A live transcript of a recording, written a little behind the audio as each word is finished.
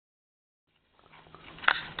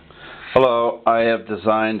Hello, I have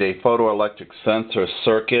designed a photoelectric sensor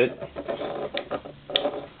circuit.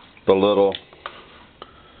 The little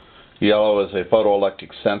yellow is a photoelectric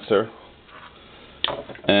sensor,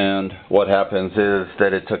 and what happens is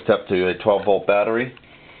that it's hooked up to a 12-volt battery,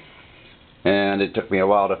 and it took me a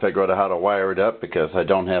while to figure out how to wire it up because I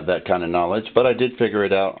don't have that kind of knowledge, but I did figure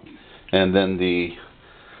it out. And then the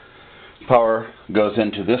power goes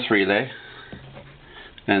into this relay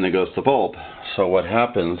and it goes to the bulb. So what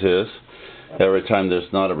happens is, every time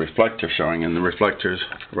there's not a reflector showing, and the reflector's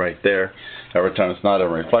right there, every time it's not a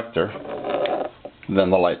reflector,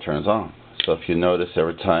 then the light turns on. So if you notice,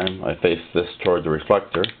 every time I face this toward the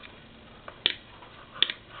reflector,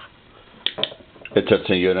 it turns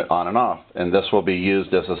the unit on and off. And this will be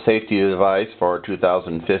used as a safety device for our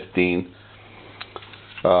 2015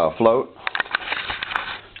 float.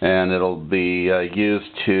 And it'll be used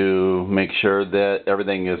to make sure that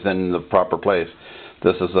everything is in the proper place.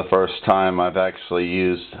 This is the first time I've actually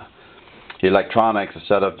used electronics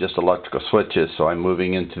instead of just electrical switches, so I'm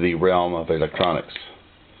moving into the realm of electronics.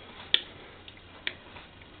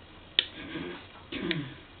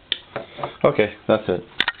 Okay, that's it.